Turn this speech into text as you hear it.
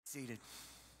Seated.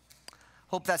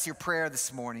 Hope that's your prayer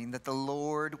this morning, that the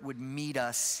Lord would meet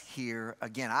us here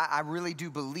again. I really do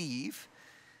believe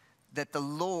that the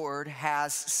Lord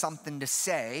has something to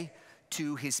say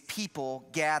to his people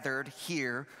gathered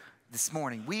here this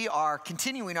morning. We are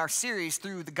continuing our series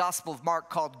through the Gospel of Mark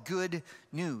called Good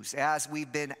News. As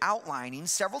we've been outlining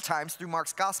several times through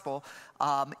Mark's Gospel,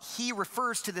 he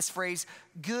refers to this phrase,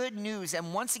 good news.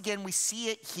 And once again, we see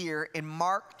it here in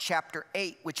Mark chapter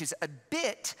 8, which is a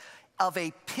bit of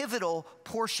a pivotal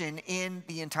portion in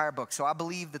the entire book. So I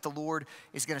believe that the Lord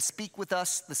is going to speak with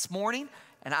us this morning,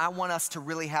 and I want us to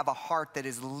really have a heart that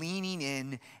is leaning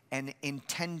in and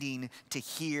intending to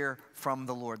hear from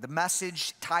the Lord. The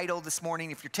message title this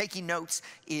morning, if you're taking notes,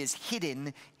 is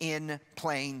Hidden in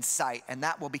Plain Sight, and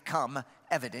that will become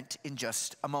evident in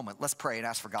just a moment. Let's pray and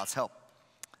ask for God's help.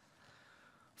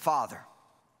 Father,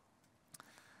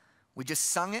 we just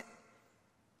sung it,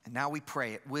 and now we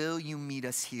pray it. Will you meet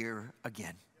us here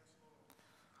again?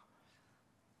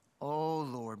 Oh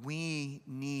Lord, we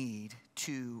need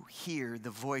to hear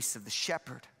the voice of the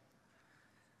shepherd.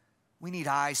 We need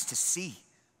eyes to see.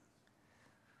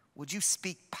 Would you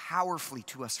speak powerfully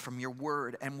to us from your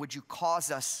word, and would you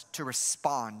cause us to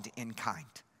respond in kind?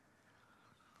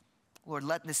 Lord,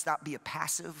 let this not be a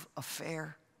passive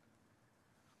affair.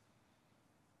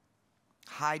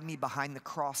 Hide me behind the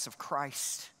cross of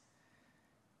Christ.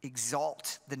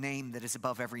 Exalt the name that is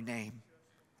above every name.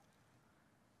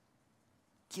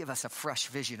 Give us a fresh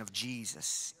vision of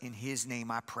Jesus. In his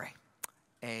name I pray.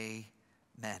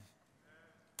 Amen.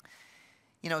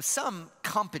 You know, some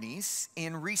companies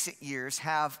in recent years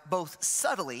have both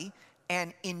subtly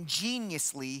and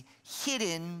ingeniously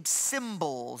hidden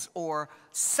symbols or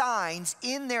signs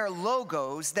in their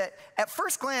logos that at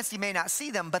first glance you may not see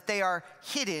them, but they are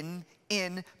hidden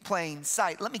in plain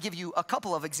sight. Let me give you a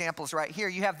couple of examples right here.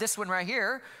 You have this one right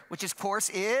here, which of course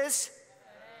is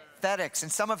FedEx.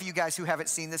 And some of you guys who haven't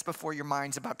seen this before, your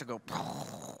mind's about to go.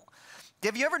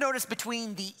 Have you ever noticed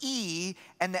between the E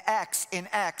and the X in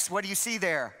X, what do you see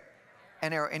there?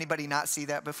 An arrow. Anybody not see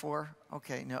that before?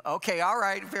 Okay, no. Okay, all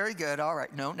right, very good. All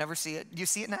right, no, never see it. Do you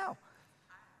see it now?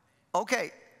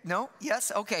 Okay, no,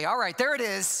 yes, okay, all right, there it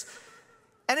is.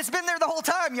 And it's been there the whole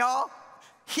time, y'all.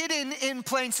 Hidden in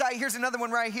plain sight. Here's another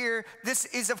one right here. This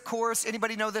is, of course,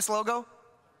 anybody know this logo?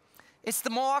 It's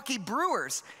the Milwaukee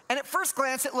Brewers. And at first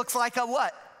glance, it looks like a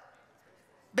what?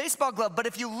 Baseball glove. But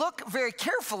if you look very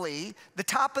carefully, the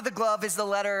top of the glove is the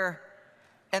letter,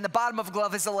 and the bottom of the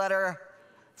glove is the letter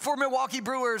for Milwaukee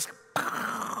Brewers.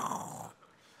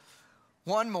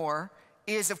 One more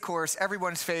is, of course,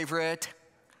 everyone's favorite,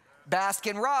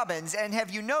 Baskin-Robbins. And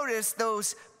have you noticed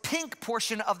those pink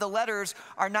portion of the letters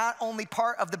are not only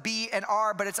part of the B and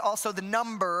R, but it's also the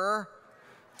number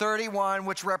 31,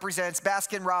 which represents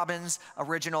Baskin-Robbins'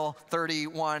 original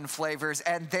 31 flavors.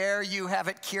 And there you have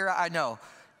it, Kira. I know.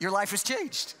 Your life has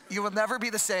changed. You will never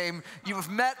be the same. You have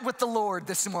met with the Lord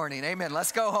this morning. Amen.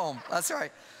 Let's go home. That's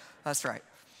right. That's right.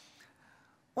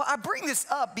 Well, I bring this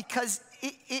up because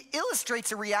it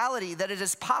illustrates a reality that it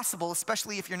is possible,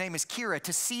 especially if your name is Kira,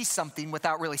 to see something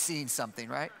without really seeing something,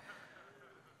 right?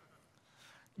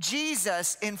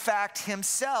 Jesus, in fact,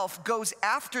 himself goes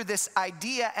after this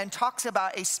idea and talks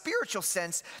about a spiritual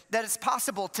sense that it's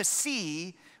possible to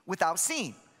see without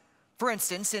seeing. For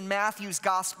instance, in Matthew's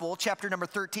gospel, chapter number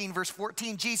 13, verse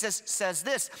 14, Jesus says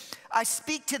this, I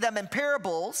speak to them in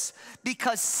parables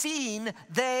because seeing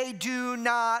they do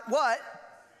not what?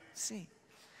 See.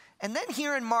 And then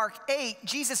here in Mark 8,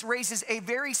 Jesus raises a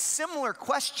very similar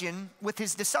question with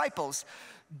his disciples.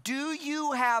 Do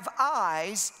you have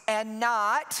eyes and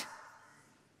not?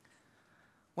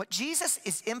 What Jesus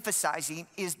is emphasizing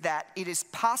is that it is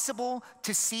possible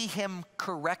to see him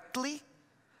correctly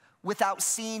without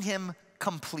seeing him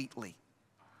completely.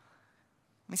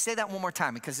 Let me say that one more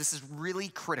time because this is really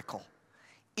critical.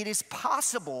 It is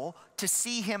possible to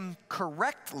see him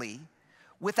correctly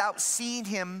without seeing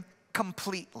him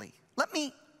completely. Let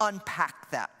me unpack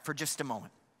that for just a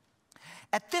moment.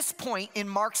 At this point in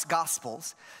Mark's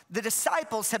Gospels, the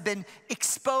disciples have been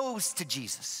exposed to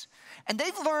Jesus, and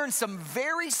they've learned some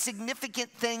very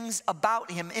significant things about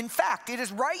him. In fact, it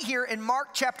is right here in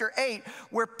Mark chapter 8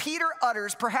 where Peter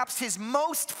utters perhaps his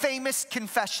most famous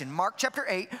confession. Mark chapter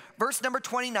 8, verse number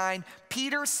 29,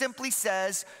 Peter simply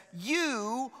says,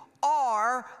 you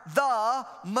are the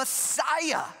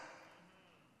Messiah.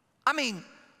 I mean,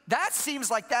 that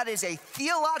seems like that is a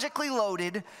theologically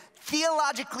loaded,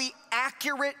 theologically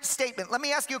accurate statement. Let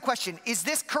me ask you a question. Is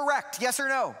this correct? Yes or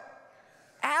no?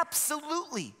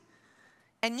 Absolutely.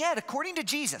 And yet, according to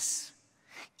Jesus,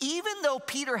 even though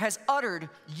Peter has uttered,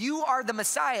 you are the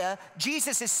Messiah,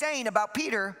 Jesus is saying about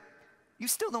Peter, you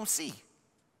still don't see.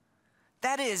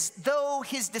 That is, though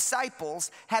his disciples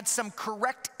had some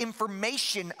correct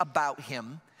information about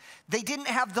him, they didn't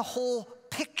have the whole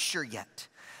picture yet.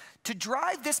 To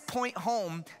drive this point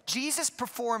home, Jesus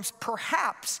performs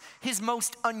perhaps his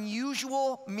most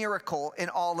unusual miracle in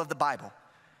all of the Bible.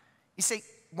 You say,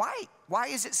 why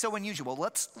is it so unusual?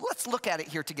 Let's look at it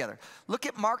here together. Look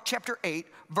at Mark chapter 8,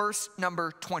 verse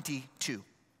number 22.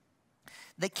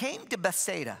 They came to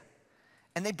Bethsaida,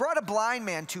 and they brought a blind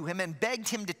man to him and begged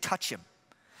him to touch him.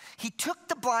 He took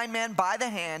the blind man by the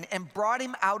hand and brought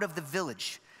him out of the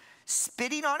village.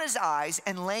 Spitting on his eyes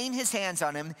and laying his hands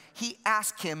on him, he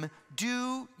asked him,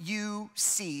 "Do you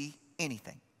see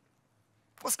anything?"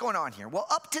 What's going on here? Well,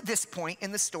 up to this point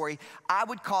in the story, I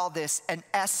would call this an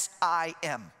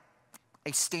SIM,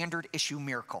 a standard issue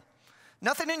miracle.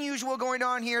 Nothing unusual going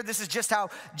on here. This is just how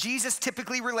Jesus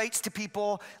typically relates to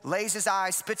people, lays his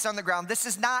eyes, spits on the ground. This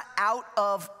is not out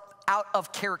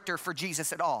of character for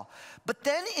Jesus at all. But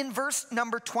then in verse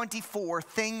number 24,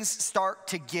 things start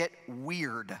to get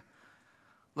weird.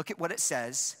 Look at what it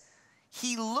says.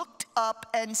 He looked up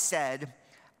and said,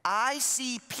 "I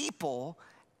see people,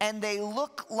 and they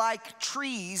look like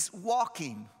trees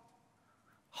walking."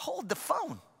 Hold the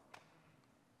phone.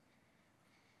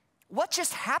 What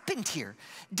just happened here?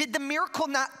 Did the miracle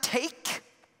not take?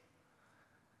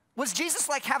 Was Jesus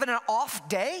like having an off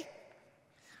day?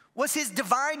 Was his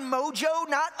divine mojo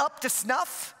not up to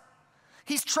snuff?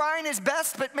 He's trying his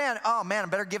best, but I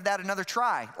better give that another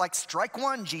try. Like, strike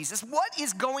one, Jesus. What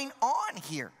is going on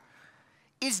here?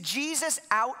 Is Jesus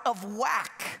out of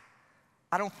whack?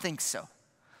 I don't think so.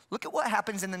 Look at what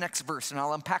happens in the next verse, and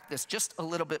I'll unpack this just a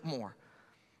little bit more.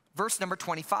 Verse number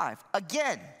 25.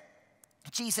 Again,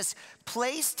 Jesus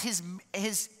placed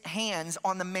his hands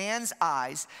on the man's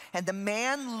eyes, and the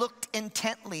man looked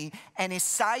intently, and his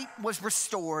sight was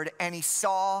restored, and he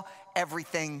saw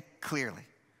everything clearly.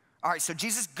 All right, so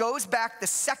Jesus goes back the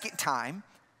second time,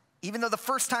 even though the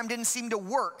first time didn't seem to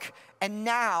work, and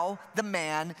now the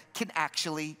man can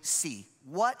actually see.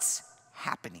 What's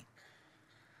happening?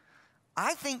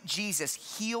 I think Jesus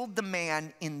healed the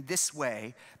man in this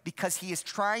way because he is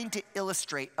trying to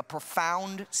illustrate a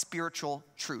profound spiritual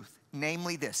truth,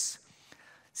 namely this: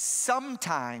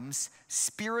 sometimes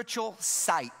spiritual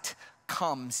sight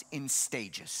comes in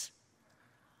stages.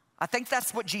 I think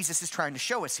that's what Jesus is trying to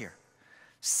show us here.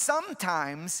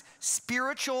 Sometimes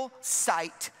spiritual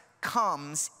sight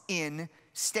comes in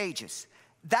stages.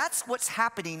 That's what's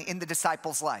happening in the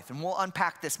disciples' life, and we'll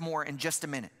unpack this more in just a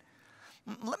minute.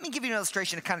 Let me give you an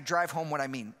illustration to kind of drive home what I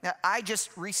mean. Now, I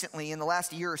just recently, in the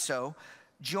last year or so,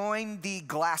 joined the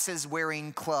glasses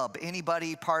wearing club.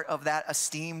 Anybody part of that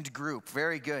esteemed group?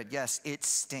 Very good. Yes, it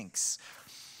stinks.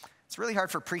 It's really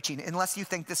hard for preaching unless you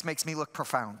think this makes me look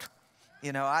profound.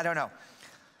 I don't know.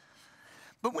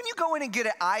 But when you go in and get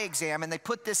an eye exam and they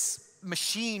put this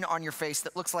machine on your face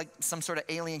that looks like some sort of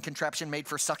alien contraption made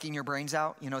for sucking your brains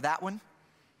out, that one?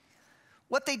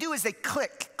 What they do is they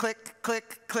click, click,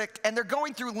 click, click, and they're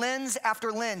going through lens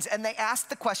after lens, and they ask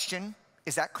the question,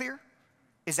 is that clear?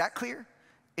 Is that clear?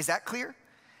 Is that clear?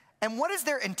 And what is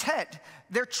their intent?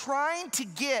 They're trying to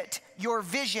get your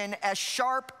vision as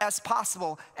sharp as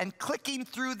possible, and clicking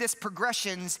through this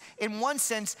progressions, in one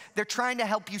sense, they're trying to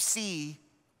help you see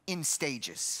in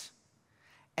stages.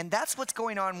 And that's what's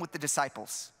going on with the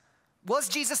disciples. Was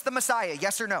Jesus the Messiah,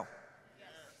 yes or no? Yes.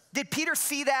 Did Peter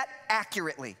see that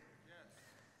accurately?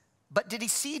 But did he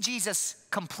see Jesus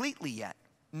completely yet?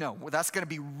 No, well, that's gonna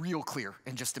be real clear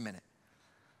in just a minute.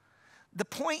 The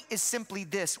point is simply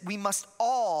this: we must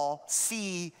all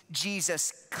see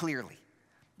Jesus clearly.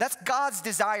 That's God's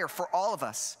desire for all of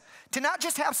us, to not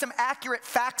just have some accurate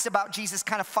facts about Jesus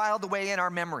kind of filed away in our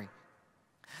memory,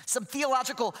 some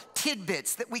theological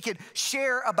tidbits that we could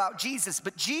share about Jesus,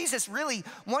 but Jesus really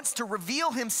wants to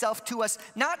reveal himself to us,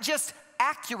 not just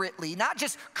accurately, not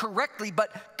just correctly,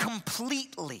 but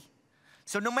completely.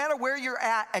 So no matter where you're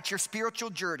at your spiritual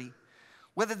journey,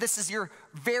 whether this is your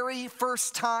very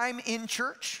first time in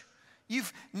church,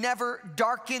 you've never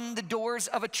darkened the doors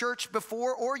of a church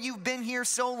before, or you've been here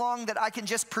so long that I can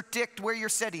just predict where you're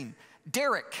sitting.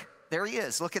 Derek, there he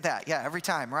is. Look at that. Yeah, every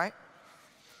time, right?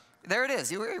 There it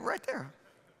is. You're right there.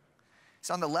 It's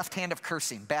on the left hand of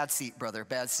cursing. Bad seat, brother.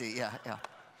 Bad seat. Yeah.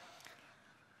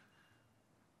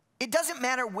 It doesn't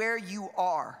matter where you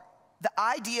are. The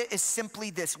idea is simply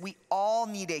this: we all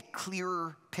need a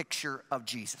clearer picture of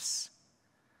Jesus.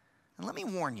 And let me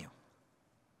warn you,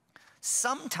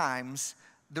 sometimes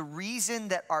the reason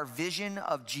that our vision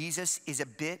of Jesus is a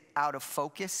bit out of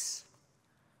focus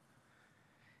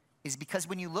is because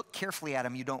when you look carefully at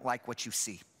him, you don't like what you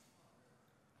see.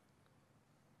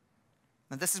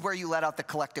 Now, this is where you let out the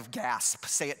collective gasp.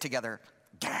 Say it together.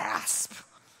 Gasp.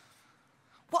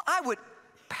 Well,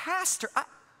 Pastor,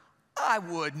 I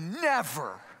would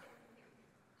never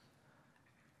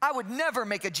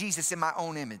make a Jesus in my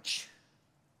own image.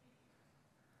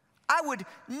 I would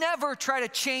never try to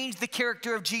change the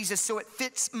character of Jesus so it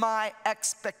fits my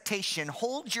expectation.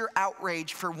 Hold your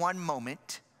outrage for one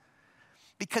moment,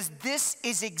 because this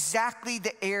is exactly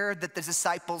the error that the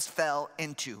disciples fell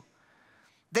into.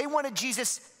 They wanted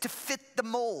Jesus to fit the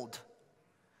mold.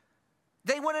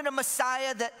 They wanted a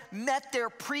Messiah that met their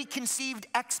preconceived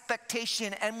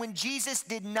expectation. And when Jesus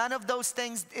did none of those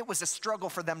things, it was a struggle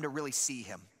for them to really see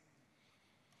him.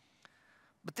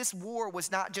 But this war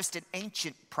was not just an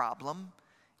ancient problem,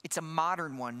 it's a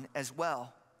modern one as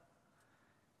well.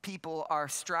 People are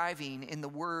striving, in the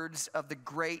words of the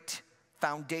great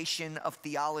foundation of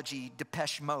theology,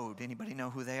 Depeche Mode. Anybody know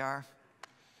who they are?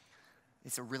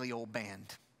 It's a really old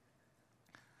band.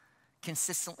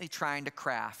 Consistently trying to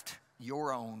craft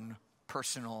your own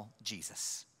personal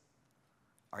Jesus.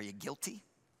 Are you guilty?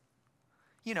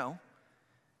 You know,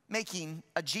 making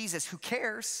a Jesus who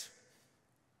cares,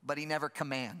 but he never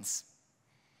commands.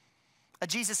 A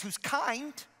Jesus who's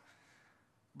kind,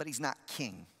 but he's not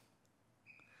king.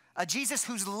 A Jesus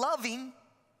who's loving,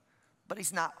 but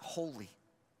he's not holy.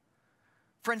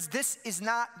 Friends, this is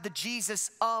not the Jesus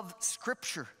of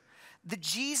Scripture. The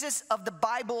Jesus of the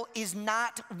Bible is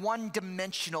not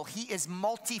one-dimensional. He is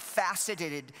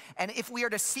multifaceted. And if we are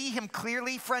to see him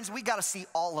clearly, friends, we got to see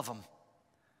all of him.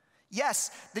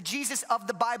 Yes, the Jesus of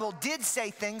the Bible did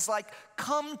say things like,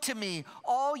 "Come to me,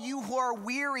 all you who are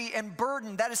weary and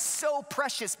burdened." That is so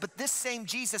precious. But this same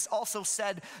Jesus also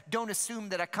said, "Don't assume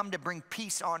that I come to bring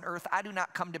peace on earth. I do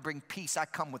not come to bring peace. I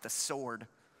come with a sword."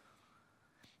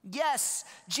 Yes,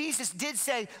 Jesus did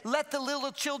say, "Let the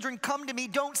little children come to me.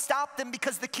 Don't stop them,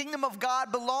 because the kingdom of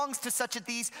God belongs to such as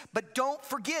these." But don't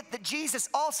forget that Jesus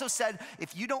also said,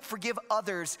 if you don't forgive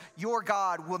others, your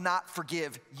God will not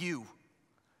forgive you.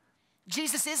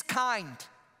 Jesus is kind,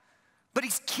 but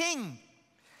he's king.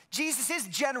 Jesus is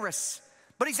generous,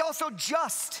 but he's also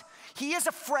just. He is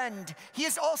a friend. He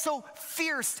is also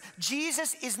fierce.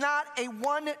 Jesus is not a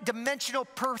one-dimensional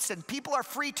person. People are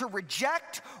free to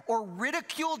reject or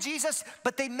ridicule Jesus,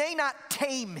 but they may not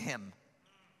tame him.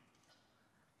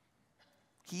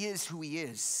 He is who he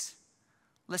is.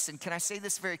 Listen, can I say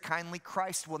this very kindly?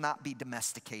 Christ will not be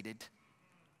domesticated.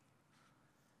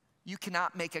 You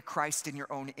cannot make a Christ in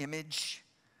your own image.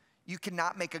 You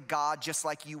cannot make a God just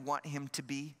like you want him to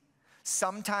be.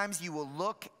 Sometimes you will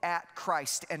look at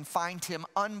Christ and find him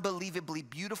unbelievably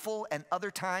beautiful, and other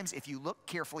times, if you look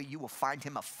carefully, you will find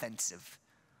him offensive.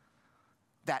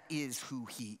 That is who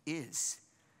he is.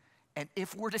 And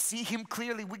if we're to see him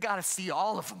clearly, we got to see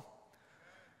all of him.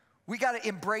 We got to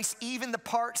embrace even the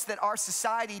parts that our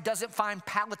society doesn't find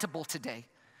palatable today.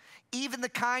 Even the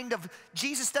kind of,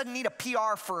 Jesus doesn't need a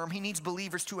PR firm. He needs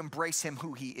believers to embrace him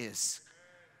who he is.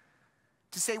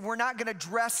 To say we're not going to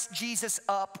dress Jesus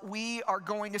up. We are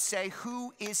going to say,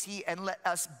 who is he? And let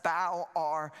us bow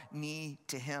our knee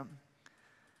to him.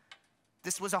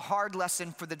 This was a hard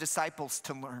lesson for the disciples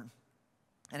to learn.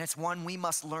 And it's one we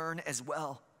must learn as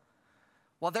well.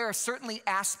 While there are certainly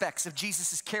aspects of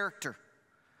Jesus' character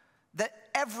that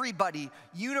everybody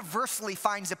universally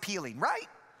finds appealing, right?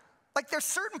 Like there's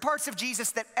certain parts of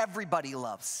Jesus that everybody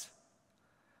loves.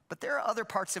 But there are other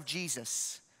parts of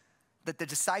Jesus that the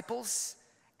disciples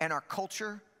and our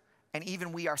culture and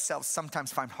even we ourselves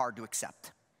sometimes find hard to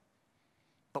accept.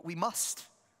 But we must,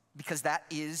 because that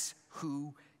is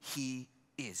who he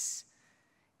is.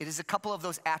 It is a couple of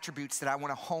those attributes that I want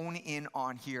to hone in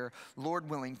on here, Lord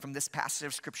willing, from this passage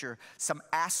of Scripture, some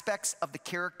aspects of the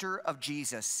character of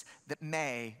Jesus that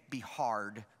may be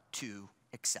hard to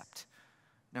accept.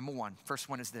 Number one, first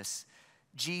one is this: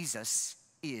 Jesus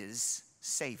is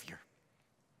Savior.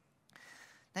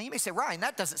 Now you may say, Ryan,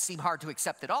 that doesn't seem hard to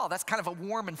accept at all. That's kind of a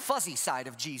warm and fuzzy side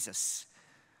of Jesus.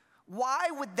 Why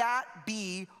would that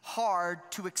be hard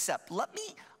to accept? Let me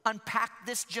unpack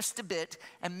this just a bit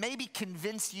and maybe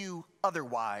convince you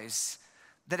otherwise,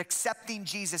 that accepting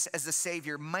Jesus as the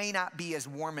Savior may not be as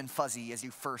warm and fuzzy as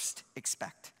you first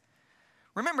expect.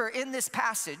 Remember, in this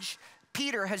passage,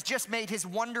 Peter has just made his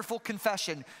wonderful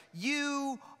confession.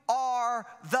 You are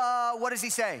the, what does he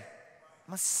say?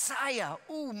 Messiah.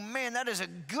 Oh man, that is a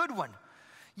good one.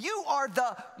 You are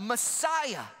the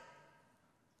Messiah.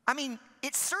 I mean,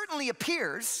 it certainly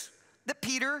appears that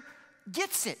Peter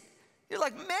gets it. You're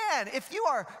like, man, if you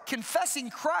are confessing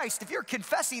Christ, if you're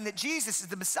confessing that Jesus is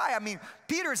the Messiah, I mean,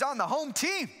 Peter's on the home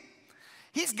team.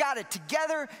 He's got it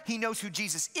together. He knows who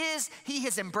Jesus is. He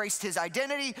has embraced his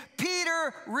identity.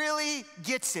 Peter really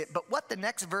gets it. But what the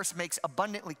next verse makes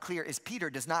abundantly clear is Peter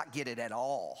does not get it at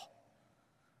all.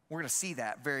 We're going to see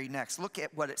that very next. Look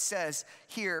at what it says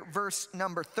here, verse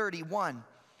number 31.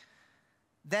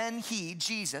 Then he,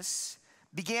 Jesus,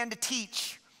 began to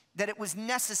teach that it was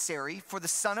necessary for the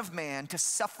Son of Man to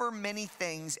suffer many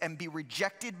things and be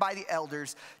rejected by the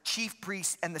elders, chief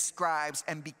priests, and the scribes,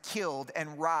 and be killed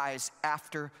and rise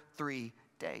after 3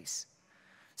 days.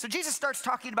 So Jesus starts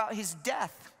talking about his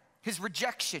death, his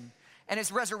rejection, and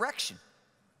his resurrection.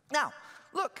 Now,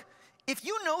 look, if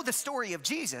you know the story of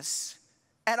Jesus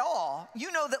at all,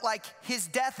 you know that like his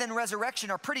death and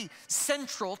resurrection are pretty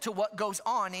central to what goes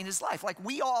on in his life. Like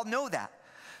we all know that.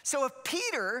 So if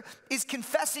Peter is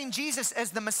confessing Jesus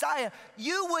as the Messiah,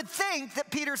 you would think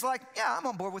that Peter's like, yeah, I'm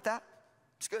on board with that.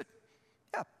 It's good.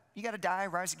 Yeah, you got to die,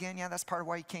 rise again. Yeah, that's part of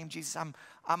why you came, Jesus.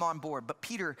 I'm on board. But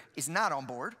Peter is not on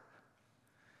board.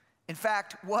 In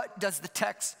fact, what does the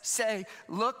text say?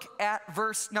 Look at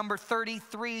verse number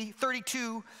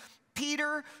 32.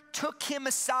 Peter took him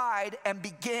aside and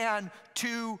began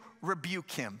to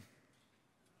rebuke him.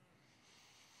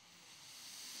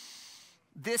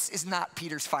 This is not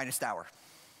Peter's finest hour.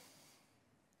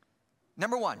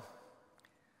 Number one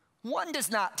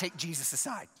does not take Jesus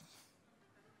aside.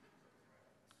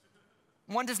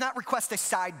 One does not request a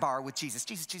sidebar with Jesus.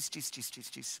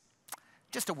 Jesus.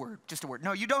 Just a word.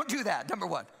 No, you don't do that, number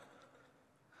one.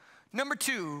 Number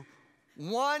two,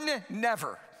 one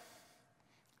never,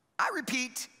 I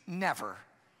repeat, never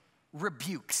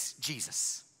rebukes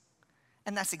Jesus.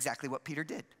 And that's exactly what Peter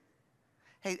did.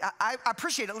 Hey, I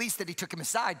appreciate at least that he took him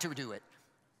aside to do it.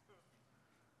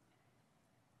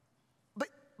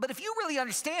 But if you really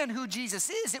understand who Jesus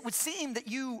is, it would seem that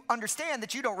you understand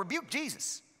that you don't rebuke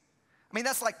Jesus. I mean,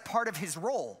 that's like part of his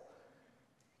role.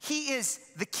 He is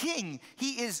the king.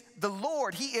 He is the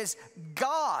Lord. He is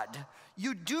God.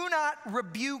 You do not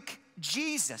rebuke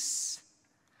Jesus.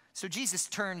 So Jesus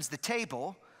turns the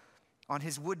table on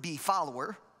his would-be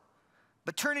follower,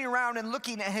 but turning around and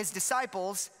looking at his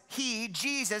disciples,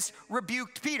 Jesus,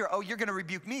 rebuked Peter. Oh, you're going to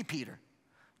rebuke me, Peter.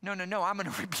 No, I'm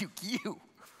going to rebuke you.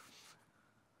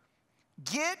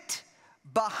 Get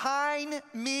behind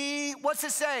me. What's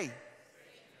it say?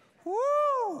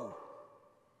 Woo!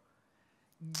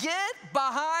 Get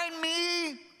behind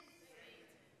me.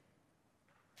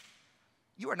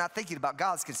 You are not thinking about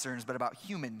God's concerns, but about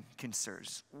human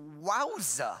concerns.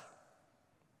 Wowza.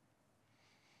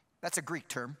 That's a Greek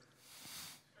term.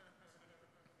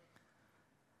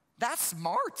 That's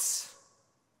smarts.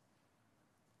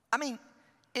 I mean,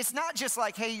 it's not just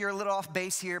like, hey, you're a little off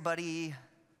base here, buddy.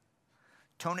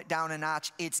 Tone it down a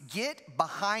notch. It's get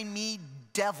behind me,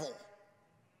 devil.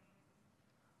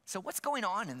 So what's going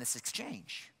on in this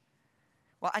exchange?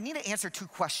 Well, I need to answer two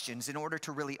questions in order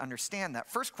to really understand that.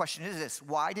 First question is this: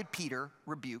 why did Peter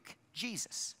rebuke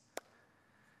Jesus?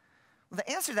 Well, the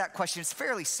answer to that question is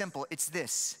fairly simple. It's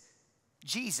this: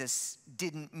 Jesus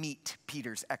didn't meet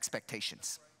Peter's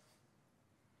expectations.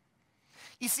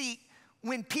 You see,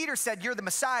 when Peter said, you're the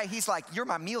Messiah, he's like, you're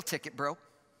my meal ticket, bro.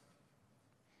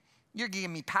 You're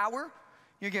giving me power.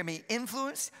 You're giving me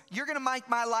influence. You're going to make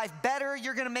my life better.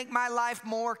 You're going to make my life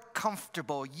more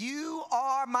comfortable. You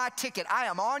are my ticket. I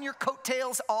am on your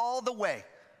coattails all the way.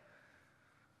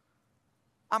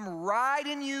 I'm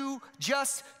riding you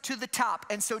just to the top.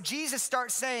 And so Jesus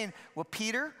starts saying, well,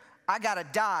 Peter, I got to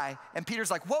die. And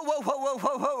Peter's like, whoa.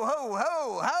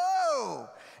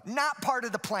 Not part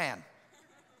of the plan.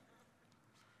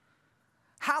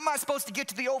 How am I supposed to get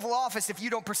to the Oval Office if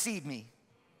you don't precede me?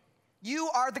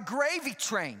 You are the gravy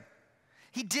train.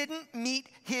 He didn't meet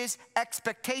his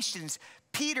expectations.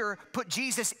 Peter put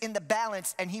Jesus in the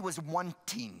balance and he was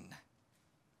wanting.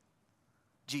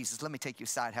 Jesus, let me take you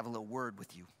aside, have a little word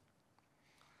with you.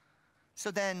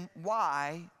 So then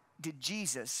why did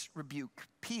Jesus rebuke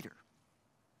Peter?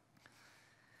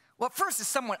 Well, at first it's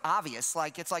somewhat obvious.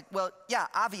 It's like, well, yeah,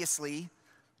 obviously,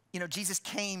 Jesus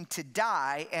came to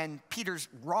die and Peter's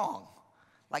wrong.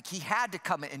 Like he had to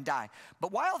come and die.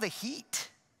 But why all the heat?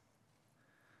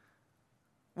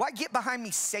 Why get behind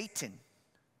me, Satan?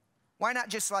 Why not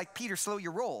just like, Peter, slow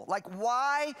your roll? Like,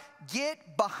 why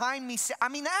get behind me? I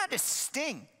mean, that had to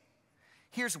sting.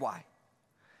 Here's why.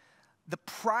 The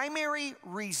primary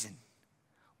reason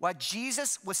why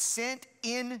Jesus was sent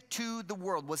into the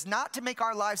world was not to make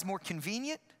our lives more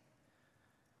convenient,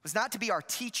 was not to be our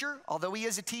teacher, although he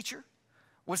is a teacher,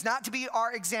 was not to be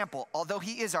our example, although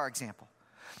he is our example.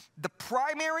 The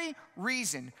primary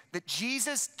reason that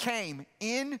Jesus came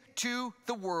into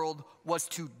the world was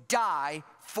to die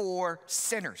for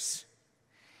sinners.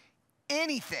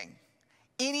 Anything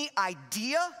any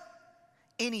idea,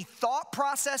 any thought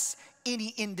process, any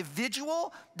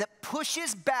individual that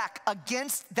pushes back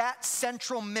against that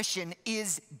central mission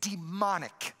is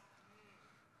demonic.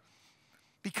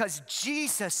 Because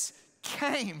Jesus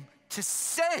came to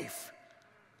save.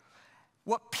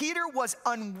 What Peter was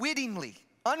unwittingly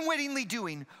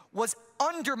doing was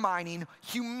undermining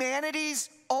humanity's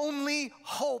only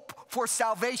hope for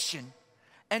salvation.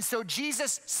 And so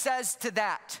Jesus says to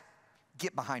that,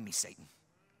 "Get behind me, Satan.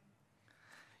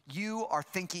 You are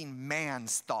thinking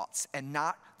man's thoughts and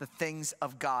not the things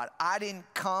of God. I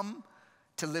didn't come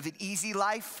to live an easy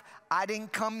life. I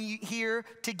didn't come here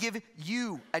to give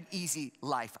you an easy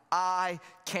life. I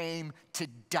came to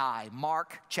die."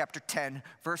 Mark chapter 10,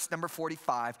 verse number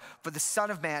 45. "For the Son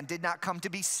of Man did not come to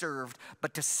be served,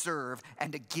 but to serve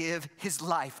and to give his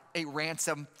life a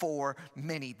ransom for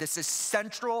many." This is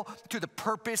central to the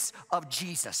purpose of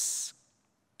Jesus.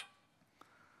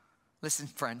 Listen,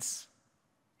 friends,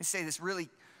 I say this really,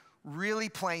 really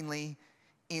plainly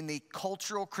in the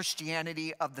cultural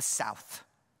Christianity of the South.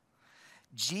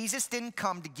 Jesus didn't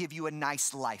come to give you a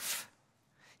nice life.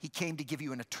 He came to give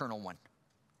you an eternal one.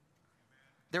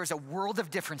 There is a world of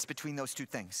difference between those two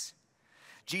things.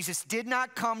 Jesus did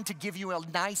not come to give you a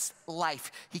nice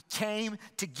life. He came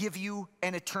to give you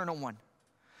an eternal one.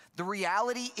 The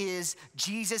reality is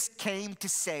Jesus came to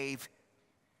save.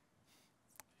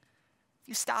 If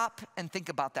you stop and think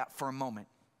about that for a moment,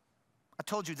 I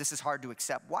told you this is hard to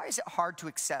accept. Why is it hard to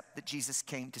accept that Jesus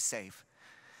came to save?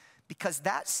 Because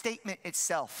that statement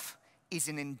itself is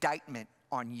an indictment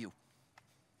on you.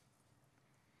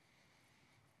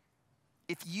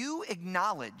 If you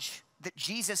acknowledge that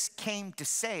Jesus came to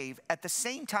save, at the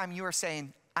same time you are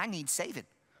saying, "I need saving."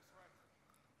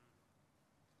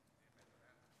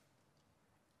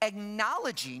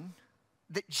 Acknowledging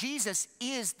that Jesus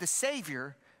is the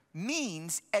Savior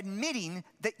means admitting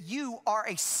that you are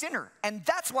a sinner. And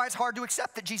that's why it's hard to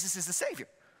accept that Jesus is the Savior.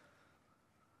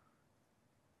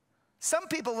 Some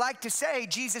people like to say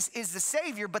Jesus is the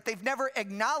Savior, but they've never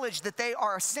acknowledged that they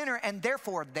are a sinner and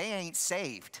therefore they ain't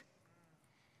saved.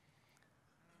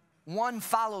 One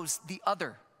follows the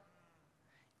other.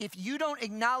 If you don't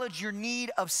acknowledge your need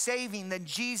of saving, then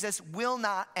Jesus will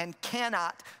not and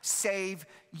cannot save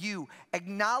you.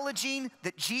 Acknowledging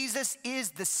that Jesus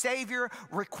is the Savior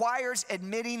requires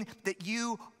admitting that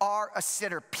you are a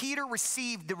sinner. Peter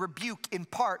received the rebuke in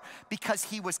part because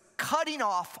he was cutting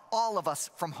off all of us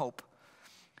from hope.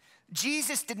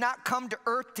 Jesus did not come to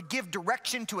earth to give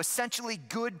direction to essentially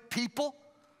good people.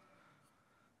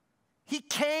 He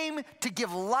came to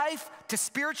give life to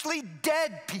spiritually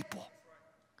dead people.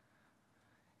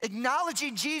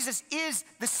 Acknowledging Jesus is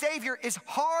the Savior is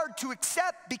hard to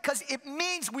accept because it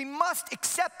means we must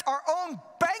accept our own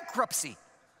bankruptcy.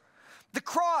 The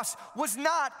cross was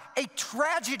not a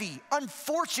tragedy,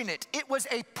 unfortunate. It was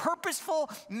a purposeful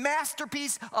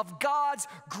masterpiece of God's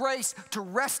grace to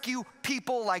rescue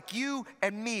people like you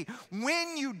and me.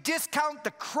 When you discount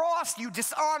the cross, you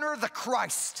dishonor the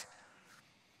Christ.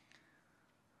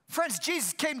 Friends,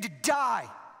 Jesus came to die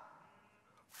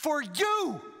for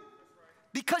you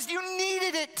because you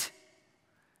needed it.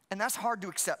 And that's hard to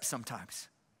accept sometimes.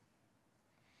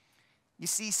 You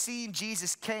see, seeing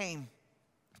Jesus came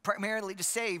primarily to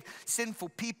save sinful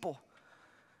people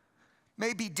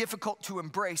may be difficult to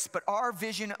embrace, but our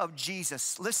vision of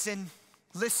Jesus, listen,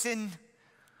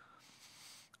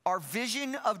 our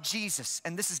vision of Jesus,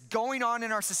 and this is going on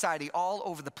in our society all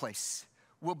over the place,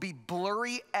 will be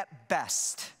blurry at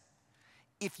best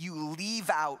if you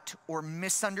leave out or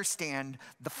misunderstand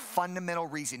the fundamental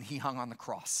reason he hung on the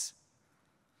cross: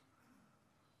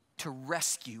 to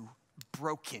rescue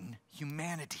broken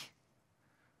humanity,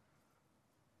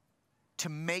 to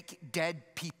make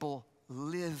dead people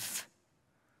live.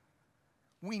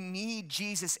 We need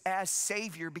Jesus as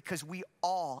Savior because we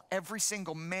all, every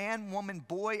single man, woman,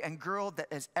 boy, and girl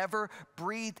that has ever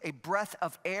breathed a breath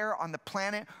of air on the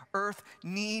planet Earth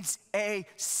needs a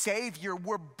Savior.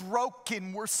 We're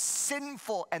broken, we're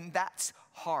sinful, and that's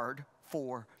hard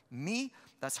for me.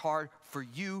 That's hard for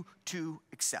you to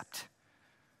accept.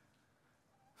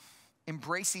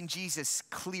 Embracing Jesus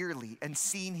clearly and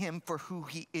seeing him for who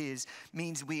he is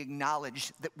means we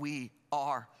acknowledge that we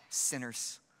are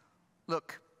sinners.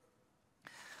 Look,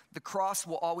 the cross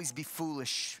will always be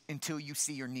foolish until you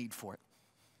see your need for it.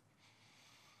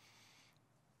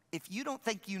 If you don't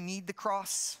think you need the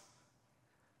cross,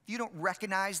 if you don't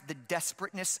recognize the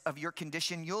desperateness of your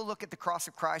condition, you'll look at the cross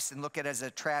of Christ and look at it as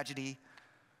a tragedy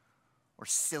or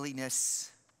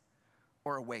silliness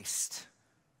or a waste.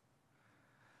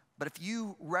 But if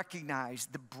you recognize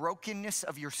the brokenness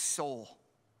of your soul,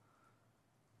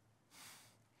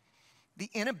 the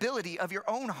inability of your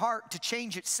own heart to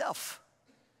change itself.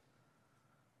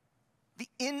 The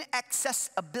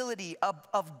inaccessibility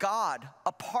of God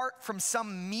apart from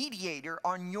some mediator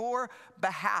on your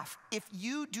behalf. If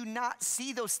you do not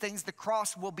see those things, the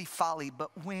cross will be folly.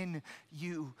 But when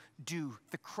you do,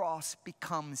 the cross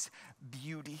becomes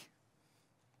beauty,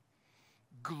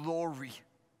 glory,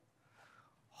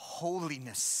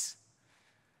 holiness.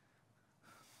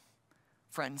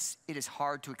 Friends, it is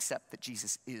hard to accept that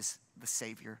Jesus is the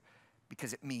Savior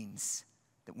because it means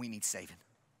that we need saving.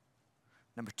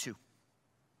 Number two,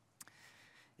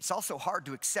 it's also hard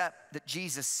to accept that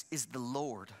Jesus is the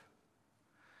Lord.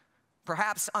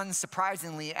 Perhaps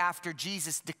unsurprisingly, after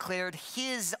Jesus declared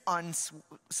his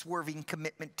unswerving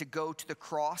commitment to go to the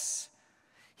cross,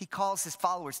 he calls his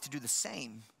followers to do the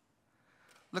same.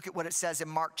 Look at what it says in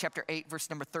Mark chapter 8, verse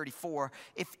number 34.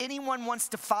 If anyone wants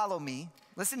to follow me,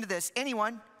 listen to this,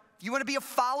 anyone, if you want to be a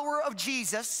follower of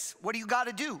Jesus, what do you got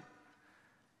to do?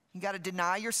 You got to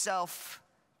deny yourself,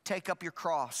 take up your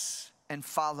cross, and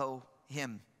follow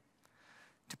him.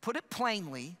 To put it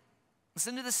plainly,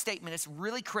 listen to this statement, it's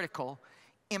really critical.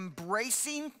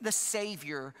 Embracing the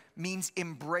Savior means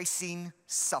embracing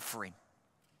suffering.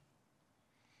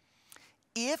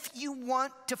 If you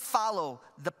want to follow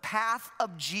the path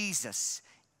of Jesus,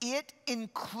 it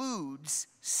includes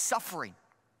suffering.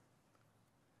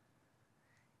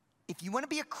 If you want to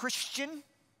be a Christian,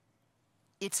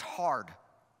 it's hard.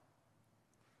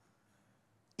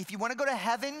 If you want to go to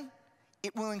heaven,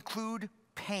 it will include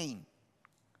pain.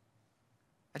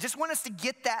 I just want us to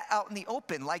get that out in the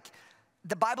open. Like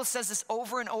the Bible says this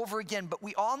over and over again, but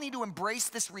we all need to embrace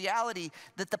this reality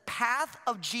that the path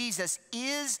of Jesus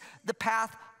is the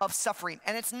path of suffering.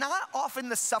 And it's not often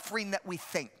the suffering that we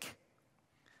think.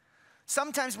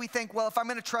 Sometimes we think, well, if I'm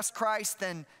gonna trust Christ,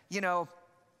 then,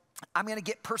 I'm gonna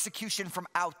get persecution from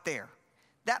out there.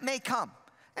 That may come,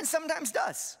 and sometimes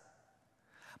does.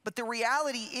 But the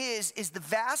reality is the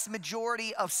vast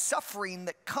majority of suffering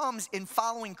that comes in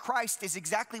following Christ is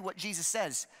exactly what Jesus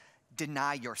says,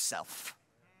 deny yourself.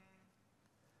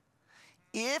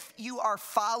 If you are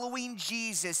following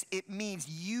Jesus, it means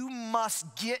you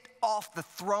must get off the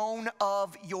throne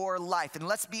of your life. And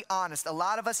let's be honest, a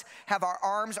lot of us have our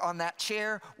arms on that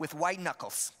chair with white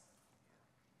knuckles.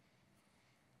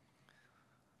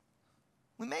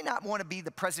 We may not want to be the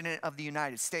president of the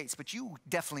United States, but you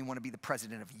definitely want to be the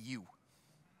president of you.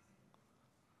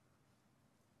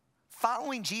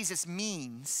 Following Jesus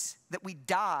means that we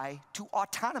die to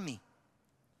autonomy.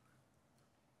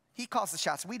 He calls the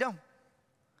shots, we don't.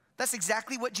 That's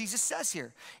exactly what Jesus says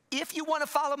here. If you want to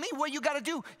follow me, what you got to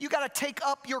do? You got to take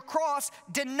up your cross,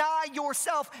 deny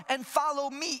yourself, and follow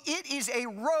me. It is a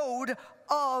road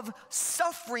of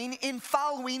suffering in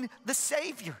following the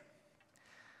Savior.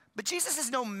 But Jesus is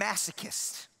no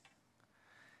masochist.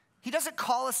 He doesn't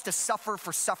call us to suffer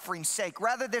for suffering's sake.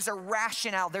 Rather, there's a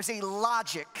rationale, there's a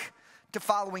logic to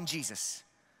following Jesus.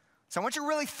 So I want you to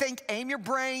really think, aim your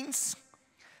brains,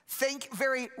 think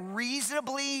very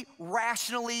reasonably,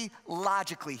 rationally,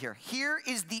 logically here. Here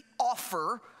is the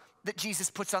offer that Jesus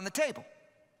puts on the table.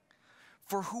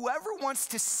 For whoever wants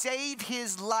to save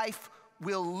his life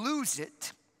will lose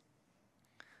it,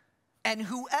 and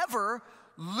whoever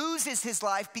loses his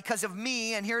life because of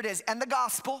me, and here it is, and the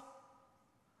gospel,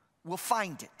 will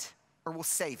find it or will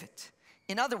save it.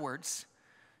 In other words,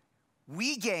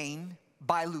 we gain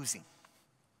by losing.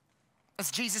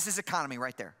 That's Jesus' economy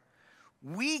right there.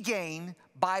 We gain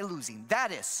by losing.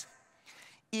 That is,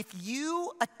 if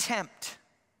you attempt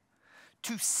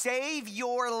to save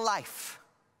your life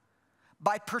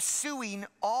by pursuing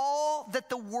all that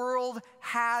the world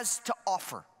has to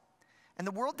offer, and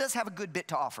the world does have a good bit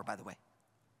to offer, by the way.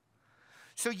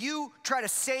 So you try to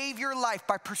save your life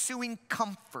by pursuing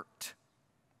comfort,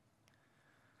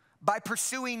 by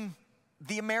pursuing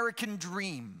the American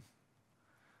dream,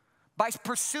 by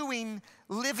pursuing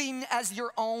living as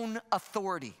your own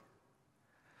authority,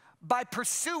 by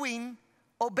pursuing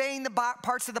obeying the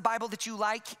parts of the Bible that you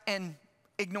like and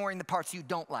ignoring the parts you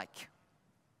don't like.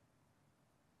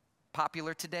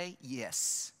 Popular today?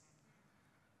 Yes.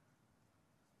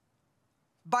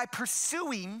 By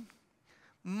pursuing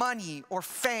money or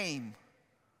fame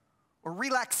or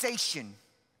relaxation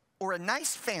or a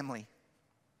nice family.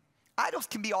 Idols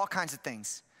can be all kinds of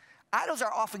things. Idols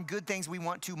are often good things we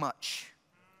want too much.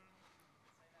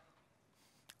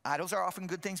 Idols are often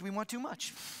good things we want too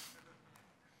much.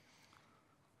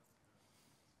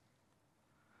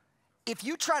 If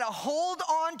you try to hold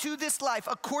on to this life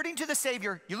according to the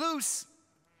Savior, you lose.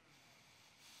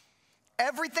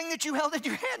 Everything that you held in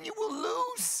your hand, you will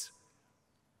lose.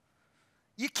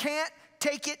 You can't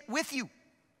take it with you.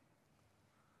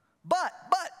 But,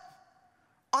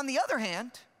 on the other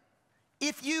hand,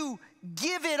 if you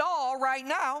give it all right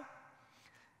now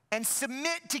and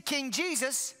submit to King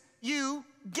Jesus, you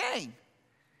gain.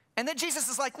 And then Jesus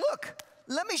is like, look,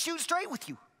 let me shoot straight with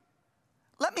you.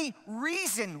 Let me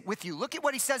reason with you. Look at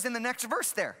what he says in the next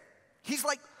verse there. He's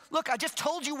like, look, I just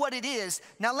told you what it is.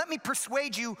 Now let me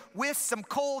persuade you with some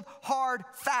cold, hard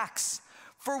facts.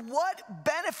 For what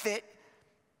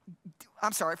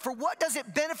does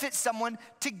it benefit someone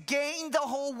to gain the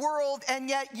whole world and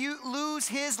yet you lose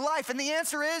his life? And the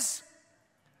answer is,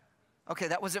 okay,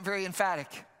 that wasn't very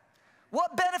emphatic.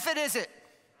 What benefit is it?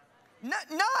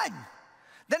 None.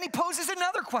 Then he poses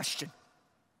another question.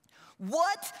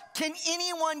 What can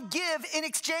anyone give in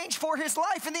exchange for his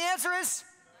life? And the answer is,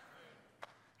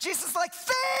 Jesus is like,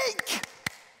 think,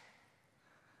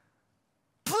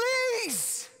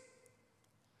 please.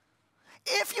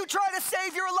 If you try to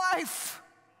save your life,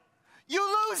 you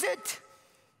lose it.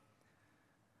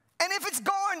 And if it's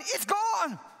gone, it's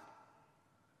gone.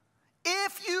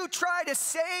 If you try to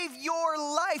save your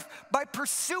life by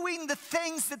pursuing the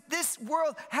things that this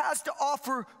world has to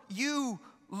offer, you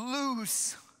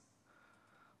lose.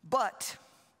 But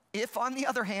if on the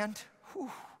other hand,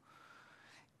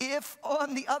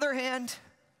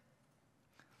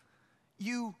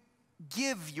 you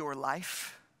give your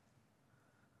life,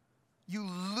 you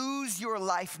lose your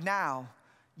life now,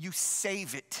 you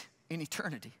save it in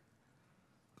eternity.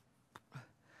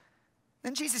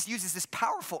 Then Jesus uses this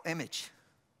powerful image.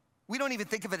 We don't even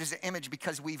think of it as an image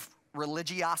because we've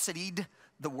religiositied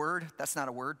the word. That's not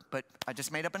a word, but I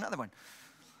just made up another one.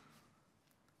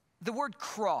 The word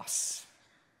cross,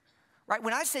 right?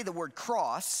 When I say the word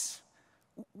cross,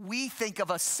 we think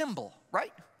of a symbol,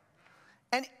 right?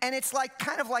 And it's like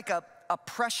kind of like a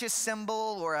precious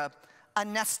symbol or a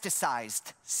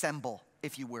anesthetized symbol,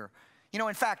 if you were. You know,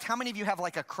 in fact, how many of you have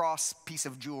like a cross piece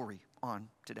of jewelry on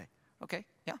today? Okay,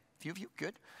 yeah, a few of you,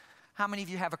 good. How many of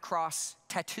you have a cross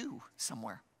tattoo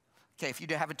somewhere? Okay, if you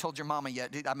haven't told your mama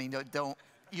yet, I mean,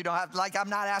 you don't have, like, I'm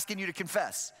not asking you to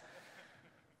confess.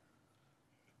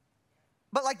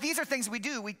 But like these are things we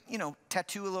do. We,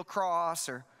 tattoo a little cross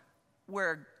or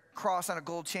wear a cross on a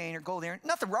gold chain or gold earring.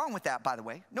 Nothing wrong with that, by the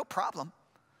way. No problem.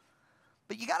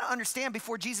 But you got to understand,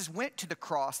 before Jesus went to the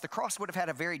cross would have had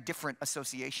a very different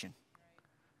association.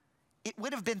 It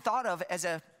would have been thought of as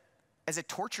a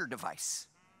torture device.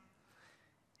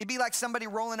 It'd be like somebody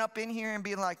rolling up in here and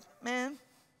being like, man,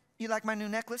 you like my new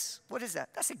necklace? What is that?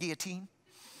 That's a guillotine.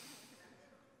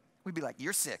 We'd be like,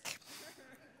 you're sick.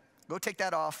 Go take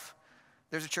that off.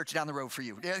 There's a church down the road for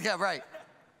you. Yeah, right.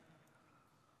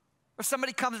 Or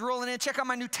somebody comes rolling in, check out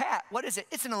my new tat. What is it?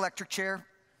 It's an electric chair.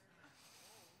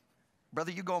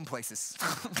 Brother, you going places.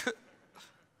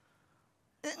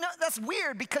 No, that's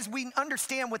weird because we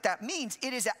understand what that means.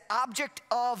 It is an object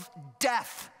of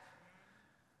death,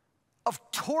 of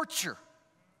torture.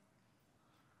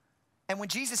 And when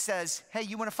Jesus says, hey,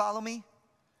 you want to follow me?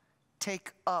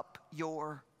 Take up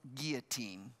your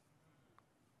guillotine.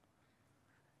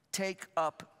 Take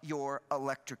up your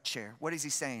electric chair. What is he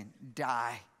saying?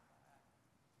 Die.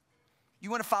 You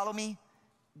want to follow me?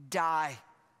 Die.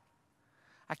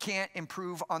 I can't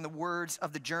improve on the words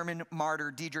of the German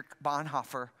martyr Dietrich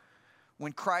Bonhoeffer.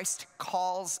 When Christ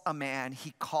calls a man,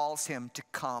 he calls him to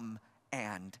come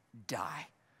and die.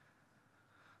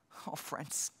 Oh,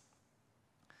 friends,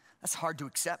 that's hard to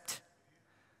accept,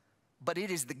 but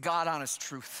it is the God-honest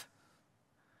truth.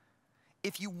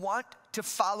 If you want to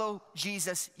follow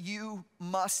Jesus, you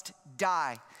must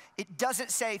die. It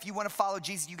doesn't say if you want to follow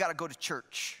Jesus, you got to go to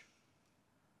church.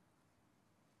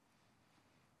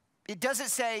 It doesn't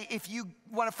say if you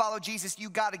want to follow Jesus, you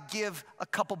got to give a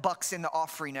couple bucks in the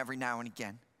offering every now and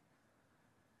again.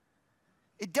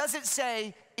 It doesn't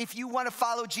say if you want to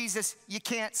follow Jesus, you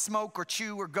can't smoke or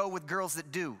chew or go with girls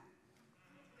that do.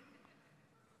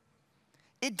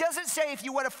 It doesn't say if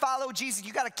you want to follow Jesus,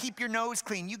 you got to keep your nose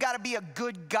clean. You got to be a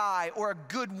good guy or a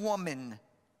good woman.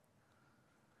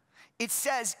 It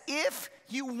says if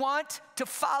you want to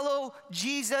follow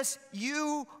Jesus,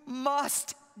 you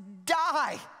must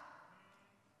die.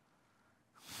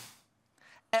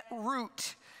 At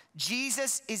root,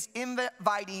 Jesus is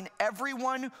inviting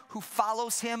everyone who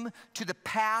follows him to the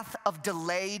path of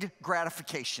delayed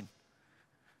gratification.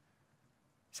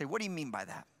 Say, what do you mean by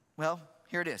that? Well,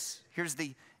 here it is. Here's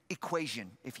the equation,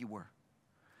 if you were.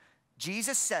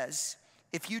 Jesus says,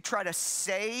 if you try to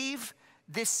save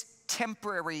this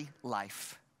temporary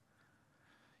life,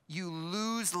 you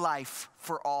lose life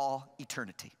for all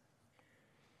eternity.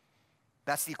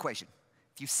 That's the equation.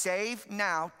 If you save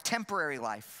now temporary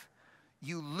life,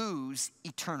 you lose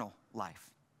eternal life.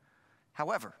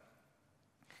 However,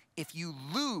 If you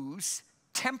lose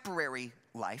temporary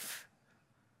life,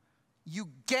 you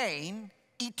gain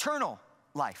eternal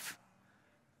life.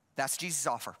 That's Jesus'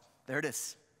 offer. There it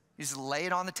is. You just lay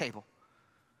it on the table.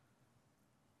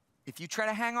 If you try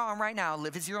to hang on right now,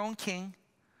 live as your own king,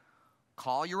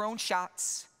 call your own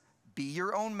shots, be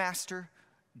your own master,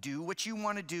 do what you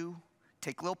want to do,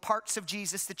 take little parts of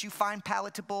Jesus that you find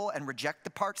palatable and reject the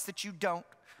parts that you don't.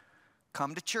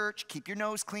 Come to church, keep your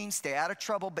nose clean, stay out of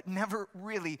trouble, but never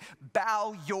really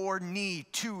bow your knee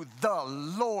to the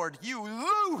Lord. You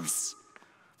lose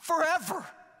forever.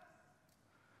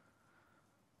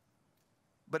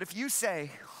 But if you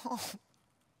say, oh,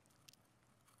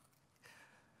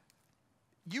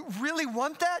 you really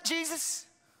want that, Jesus?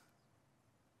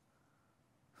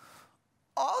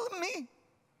 All of me?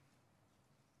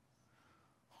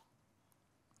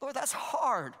 Lord, that's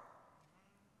hard.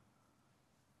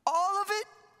 All of it?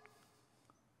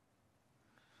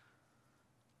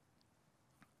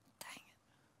 Dang it.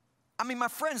 I mean, my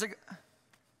friends are,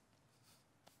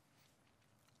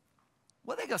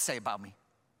 what are they going to say about me?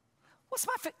 What's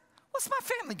my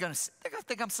family going to say? They're going to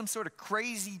think I'm some sort of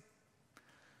crazy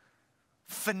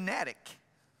fanatic.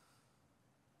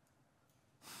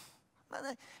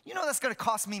 You know that's going to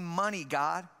cost me money,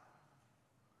 God.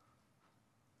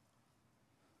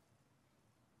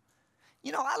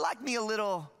 You know, I like me a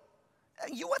little,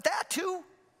 you want that too?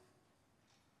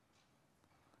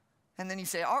 And then you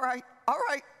say, all right.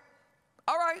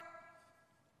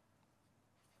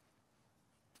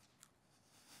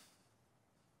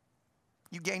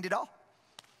 You gained it all.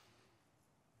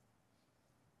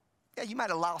 Yeah, you might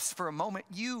have lost for a moment.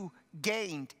 You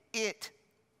gained it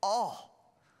all.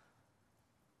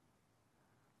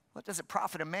 What does it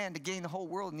profit a man to gain the whole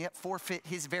world and yet forfeit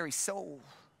his very soul?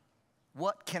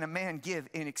 What can a man give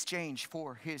in exchange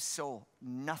for his soul?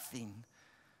 Nothing.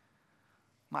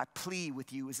 My plea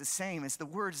with you is the same as the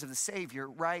words of the Savior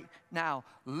right now.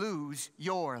 Lose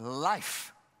your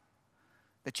life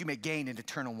that you may gain an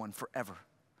eternal one forever.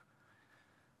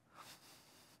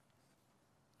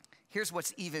 Here's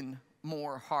what's even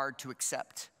more hard to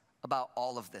accept about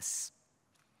all of this.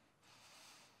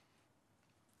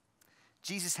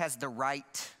 Jesus has the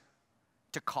right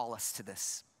to call us to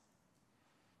this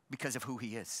because of who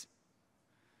he is.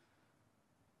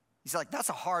 He's like, that's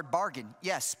a hard bargain.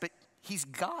 Yes, but he's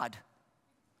God.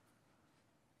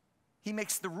 He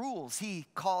makes the rules. He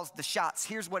calls the shots.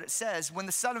 Here's what it says. When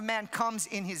the Son of Man comes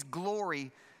in his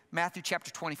glory, Matthew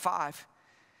chapter 25,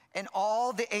 and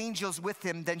all the angels with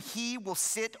him, then he will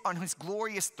sit on his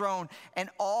glorious throne, and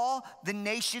all the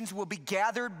nations will be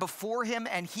gathered before him,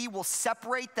 and he will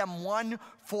separate them one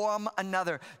from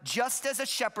another, just as a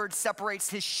shepherd separates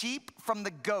his sheep from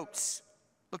the goats.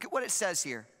 Look at what it says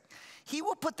here. He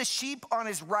will put the sheep on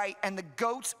his right and the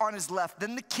goats on his left.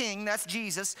 Then the king, that's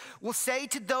Jesus, will say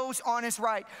to those on his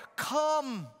right,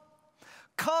 Come,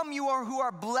 you are who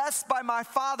are blessed by my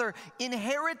Father.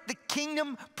 Inherit the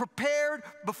kingdom prepared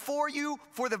before you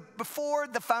before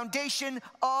the foundation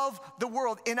of the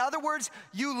world. In other words,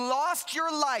 you lost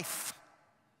your life.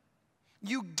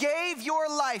 You gave your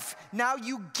life. Now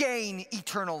you gain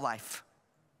eternal life.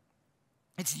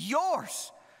 It's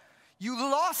yours. You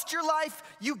lost your life.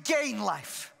 You gain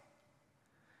life.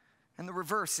 And the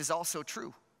reverse is also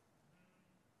true.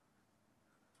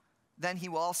 Then he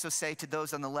will also say to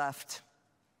those on the left,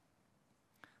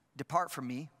 Depart from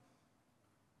me,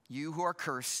 you who are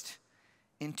cursed,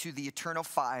 into the eternal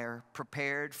fire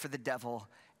prepared for the devil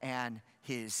and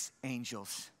his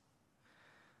angels.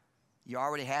 You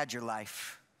already had your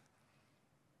life,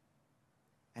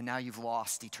 and now you've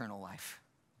lost eternal life.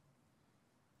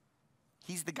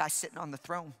 He's the guy sitting on the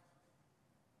throne.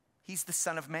 He's the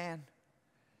Son of Man.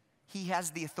 He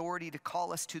has the authority to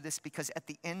call us to this because at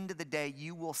the end of the day,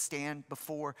 you will stand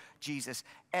before Jesus.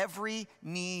 Every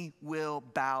knee will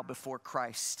bow before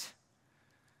Christ,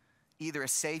 either a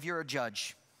savior or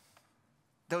judge.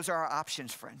 Those are our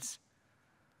options, friends.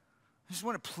 I just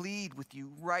want to plead with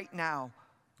you right now,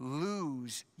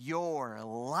 lose your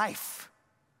life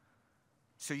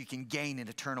so you can gain an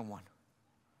eternal one.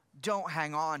 Don't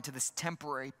hang on to this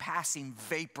temporary passing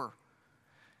vapor.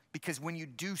 Because when you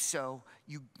do so,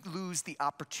 you lose the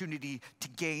opportunity to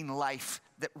gain life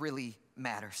that really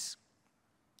matters.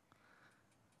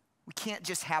 We can't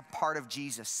just have part of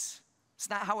Jesus. It's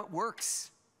not how it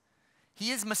works.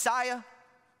 He is Messiah,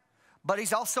 but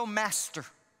he's also Master.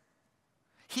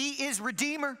 He is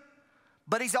Redeemer,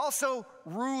 but he's also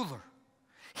Ruler.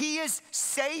 He is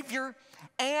Savior,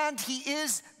 and he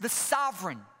is the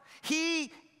Sovereign.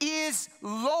 He is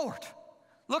Lord.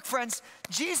 Look, friends,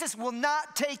 Jesus will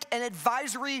not take an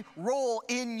advisory role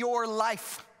in your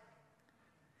life.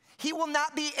 He will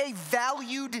not be a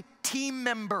valued team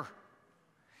member.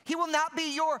 He will not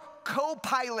be your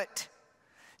co-pilot.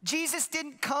 Jesus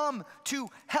didn't come to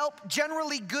help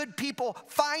generally good people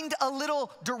find a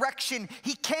little direction.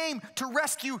 He came to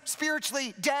rescue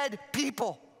spiritually dead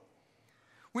people.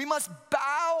 We must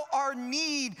bow our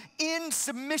knee in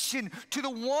submission to the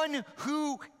one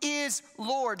who is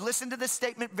Lord. Listen to this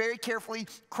statement very carefully.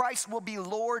 Christ will be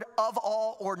Lord of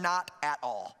all or not at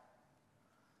all.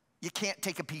 You can't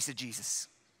take a piece of Jesus.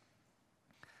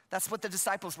 That's what the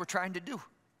disciples were trying to do.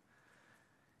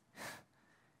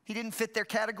 He didn't fit their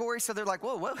category, so they're like,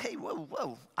 whoa, hey,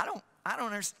 whoa. I don't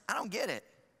understand. I don't get it.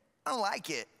 I don't like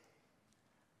it.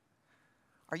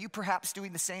 Are you perhaps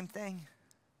doing the same thing?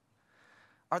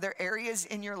 Are there areas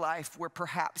in your life where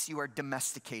perhaps you are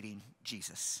domesticating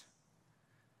Jesus?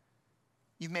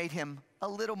 You've made him a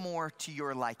little more to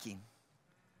your liking.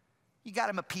 You got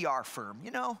him a PR firm, you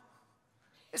know?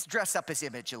 Let's dress up his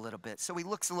image a little bit so he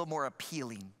looks a little more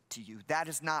appealing to you. That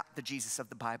is not the Jesus of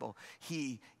the Bible.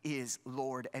 He is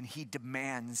Lord and he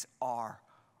demands our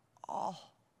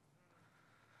all.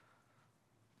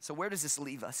 So where does this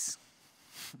leave us?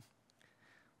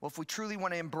 Well, if we truly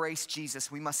want to embrace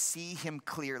Jesus, we must see him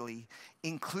clearly,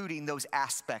 including those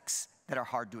aspects that are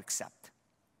hard to accept.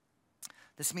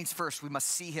 This means first, we must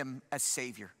see him as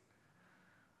Savior,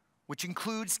 which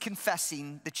includes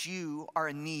confessing that you are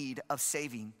in need of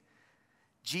saving.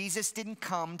 Jesus didn't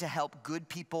come to help good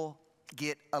people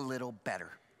get a little better,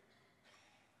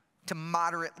 to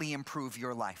moderately improve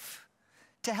your life,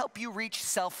 to help you reach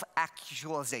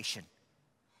self-actualization.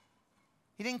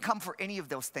 He didn't come for any of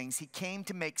those things. He came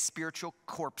to make spiritual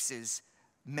corpses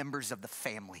members of the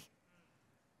family.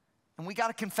 And we got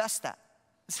to confess that.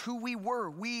 It's who we were.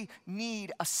 We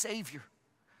need a Savior.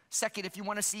 Second, if you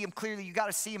want to see him clearly, you got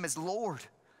to see him as Lord.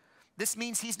 This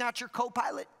means he's not your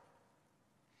co-pilot.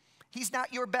 He's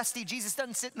not your bestie. Jesus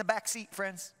doesn't sit in the back seat,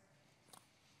 friends.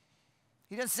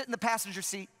 He doesn't sit in the passenger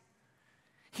seat.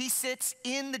 He sits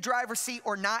in the driver's seat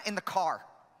or not in the car.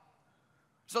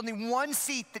 There's only one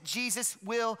seat that Jesus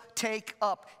will take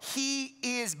up. He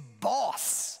is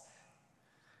boss.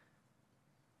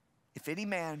 If any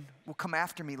man will come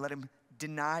after me, let him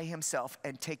deny himself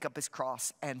and take up his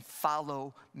cross and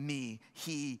follow me.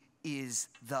 He is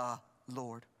the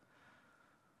Lord.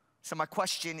 So my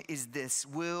question is this: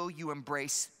 will you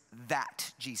embrace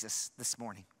that Jesus this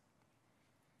morning?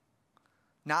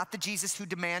 Not the Jesus who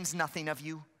demands nothing of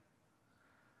you.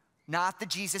 Not the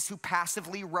Jesus who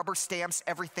passively rubber stamps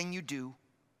everything you do.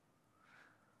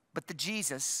 But the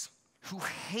Jesus who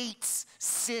hates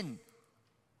sin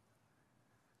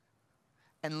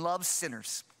and loves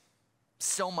sinners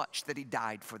so much that he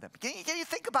died for them. Can you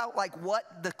think about like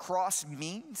what the cross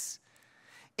means?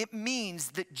 It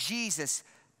means that Jesus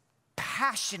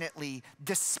passionately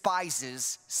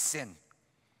despises sin.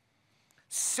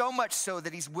 So much so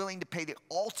that he's willing to pay the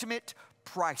ultimate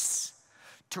price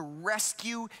to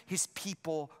rescue his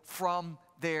people from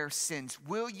their sins.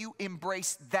 Will you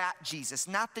embrace that Jesus,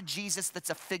 not the Jesus that's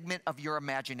a figment of your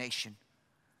imagination?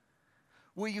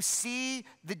 Will you see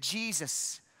the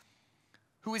Jesus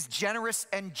who is generous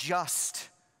and just,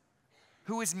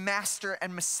 who is master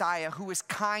and Messiah, who is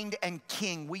kind and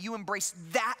king? Will you embrace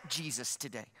that Jesus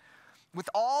today? With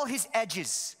all his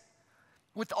edges,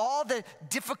 with all the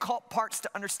difficult parts to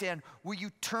understand, will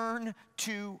you turn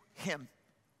to him?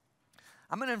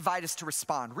 I'm gonna invite us to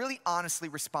respond, really honestly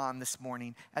respond this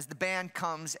morning. As the band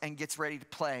comes and gets ready to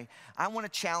play, I wanna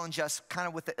challenge us kind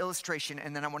of with the illustration,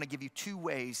 and then I wanna give you two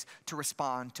ways to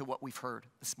respond to what we've heard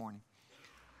this morning.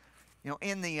 You know,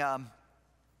 in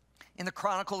the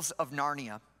Chronicles of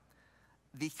Narnia,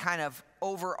 the kind of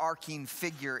overarching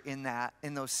figure in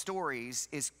those stories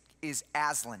is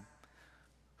Aslan,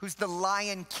 who's the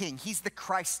Lion King. He's the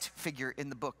Christ figure in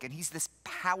the book, and he's this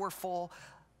powerful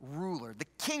ruler, the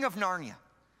king of Narnia.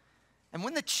 And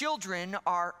when the children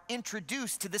are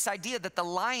introduced to this idea that the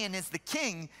lion is the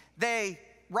king, they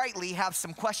rightly have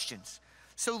some questions.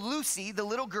 So Lucy, the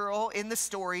little girl in the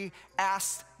story,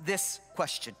 asked this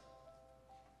question: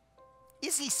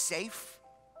 is he safe?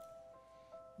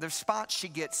 The response she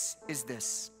gets is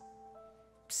this: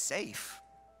 safe?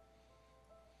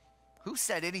 Who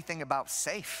said anything about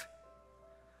safe?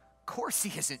 Of course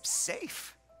he isn't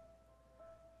safe,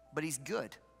 but he's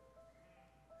good.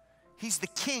 He's the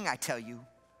king, I tell you.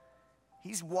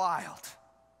 He's wild.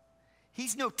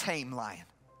 He's no tame lion.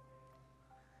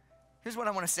 Here's what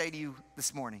I want to say to you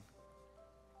this morning.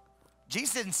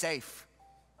 Jesus isn't safe.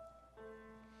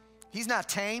 He's not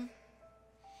tame.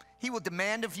 He will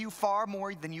demand of you far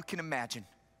more than you can imagine.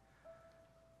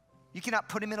 You cannot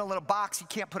put him in a little box. You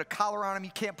can't put a collar on him.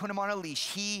 You can't put him on a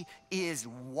leash. He is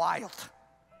wild.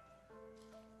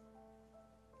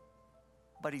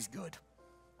 but he's good.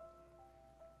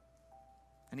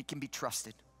 And he can be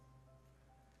trusted.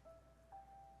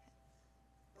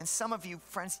 And some of you,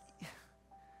 friends,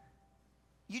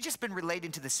 you've just been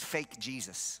relating to this fake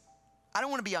Jesus. I don't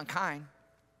want to be unkind.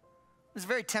 It's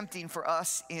very tempting for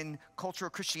us in cultural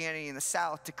Christianity in the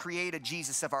South to create a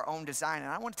Jesus of our own design.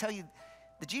 And I want to tell you,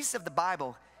 the Jesus of the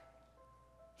Bible,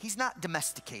 he's not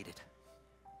domesticated.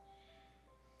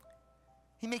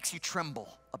 He makes you tremble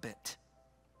a bit.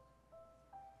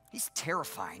 He's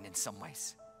terrifying in some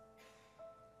ways.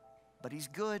 But he's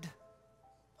good.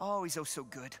 Oh, he's oh so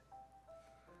good.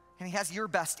 And he has your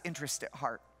best interest at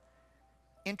heart.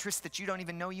 Interests that you don't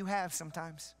even know you have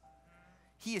sometimes.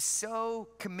 He is so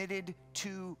committed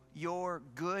to your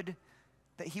good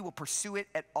that he will pursue it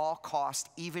at all cost,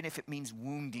 even if it means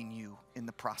wounding you in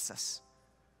the process.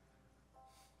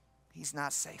 He's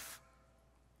not safe.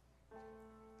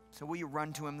 So will you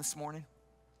run to him this morning?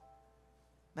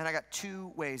 Man, I got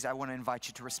 2 ways I want to invite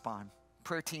you to respond.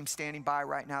 Prayer team standing by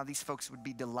right now. These folks would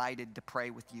be delighted to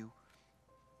pray with you.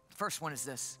 First one is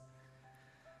this.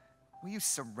 Will you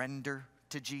surrender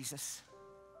to Jesus?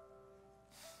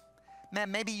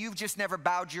 Man, maybe you've just never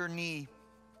bowed your knee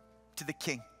to the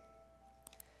King.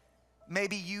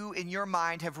 Maybe you, in your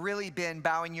mind, have really been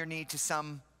bowing your knee to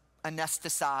some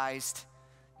anesthetized,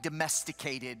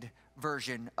 domesticated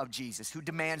version of Jesus who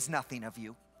demands nothing of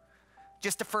you,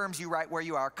 just affirms you right where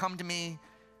you are. Come to me,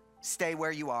 stay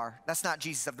where you are. That's not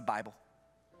Jesus of the Bible.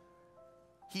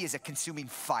 He is a consuming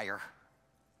fire.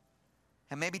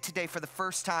 And maybe today, for the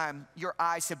first time, your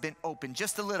eyes have been opened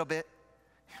just a little bit.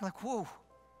 You're like, whoa,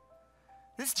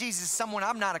 this Jesus is someone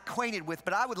I'm not acquainted with,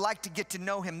 but I would like to get to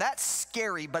know him. That's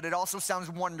scary, but it also sounds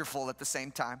wonderful at the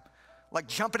same time, like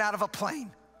jumping out of a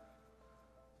plane.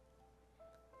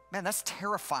 Man, that's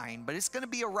terrifying, but it's gonna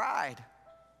be a ride.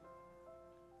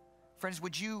 Friends,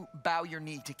 would you bow your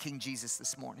knee to King Jesus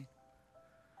this morning?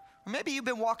 Or maybe you've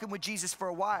been walking with Jesus for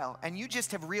a while and you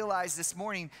just have realized this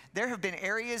morning there have been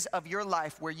areas of your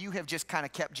life where you have just kind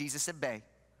of kept Jesus at bay.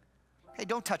 Hey,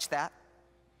 don't touch that.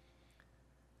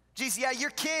 Jesus, yeah,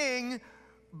 you're king,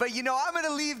 but you know, I'm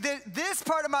gonna leave this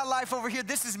part of my life over here.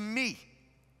 This is me.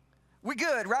 We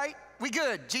good, right? We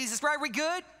good. Jesus, right? We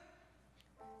good?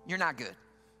 You're not good.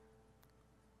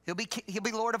 He'll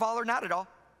be Lord of all or not at all.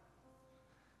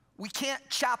 We can't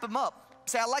chop him up.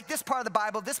 Say, I like this part of the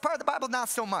Bible. This part of the Bible, not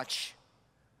so much.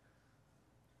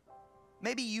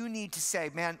 Maybe you need to say,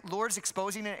 man, Lord's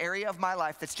exposing an area of my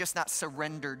life that's just not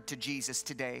surrendered to Jesus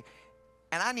today.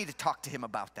 And I need to talk to him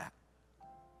about that.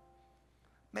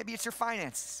 Maybe it's your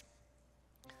finances.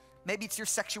 Maybe it's your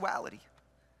sexuality.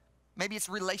 Maybe it's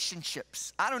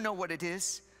relationships. I don't know what it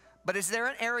is. But is there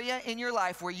an area in your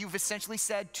life where you've essentially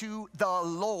said to the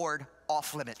Lord,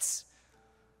 off limits?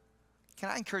 Can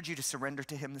I encourage you to surrender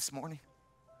to him this morning?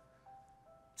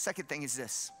 Second thing is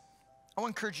this. I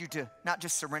want to encourage you to not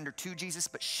just surrender to Jesus,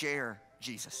 but share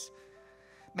Jesus.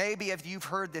 Maybe if you've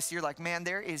heard this, you're like, man,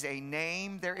 there is a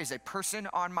name, there is a person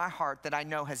on my heart that I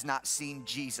know has not seen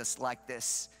Jesus like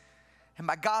this. And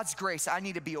by God's grace, I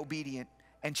need to be obedient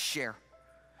and share.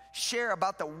 Share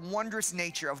about the wondrous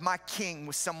nature of my King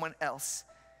with someone else.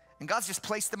 And God's just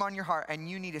placed them on your heart and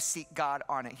you need to seek God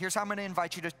on it. Here's how I'm gonna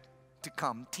invite you to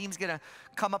come. Team's gonna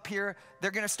come up here. They're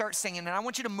gonna start singing and I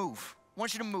want you to move. I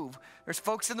want you to move. There's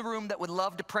folks in the room that would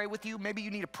love to pray with you. Maybe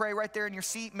you need to pray right there in your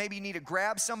seat. Maybe you need to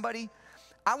grab somebody.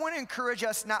 I want to encourage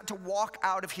us not to walk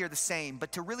out of here the same,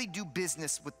 but to really do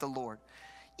business with the Lord.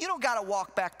 You don't got to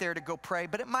walk back there to go pray,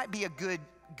 but it might be a good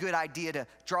idea to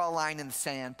draw a line in the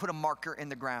sand, put a marker in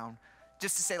the ground,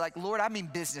 just to say like, Lord, I mean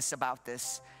business about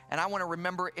this. And I want to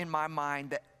remember in my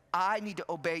mind that I need to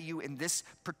obey you in this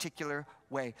particular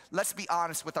way. Let's be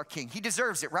honest with our King. He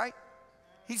deserves it, right?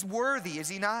 He's worthy, is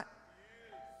he not?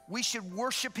 We should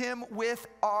worship him with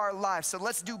our lives. So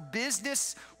let's do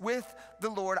business with the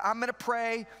Lord. I'm going to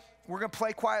pray. We're going to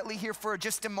play quietly here for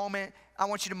just a moment. I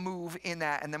want you to move in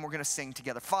that, and then we're going to sing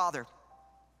together. Father,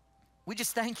 we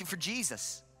just thank you for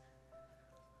Jesus.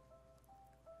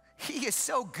 He is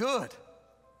so good.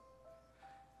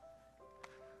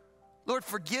 Lord,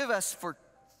 forgive us for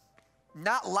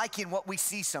not liking what we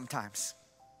see sometimes.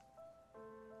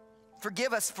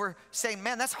 Forgive us for saying,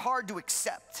 man, that's hard to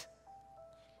accept.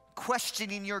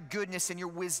 Questioning your goodness and your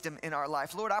wisdom in our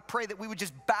life. Lord, I pray that we would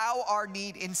just bow our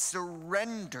knee in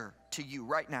surrender to you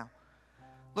right now.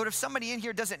 Lord, if somebody in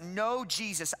here doesn't know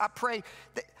Jesus, I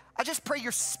just pray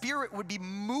your Spirit would be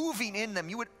moving in them.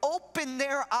 You would open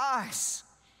their eyes,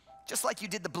 just like you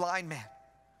did the blind man.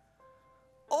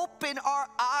 Open our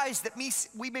eyes that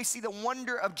we may see the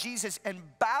wonder of Jesus and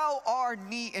bow our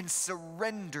knee and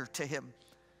surrender to him.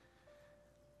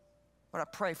 Lord,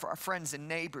 I pray for our friends and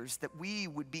neighbors that we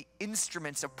would be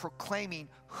instruments of proclaiming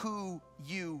who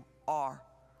you are.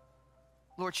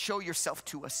 Lord, show yourself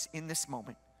to us in this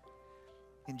moment.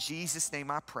 In Jesus'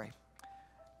 name I pray.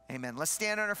 Amen. Let's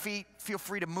stand on our feet. Feel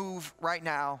free to move right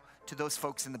now to those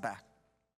folks in the back.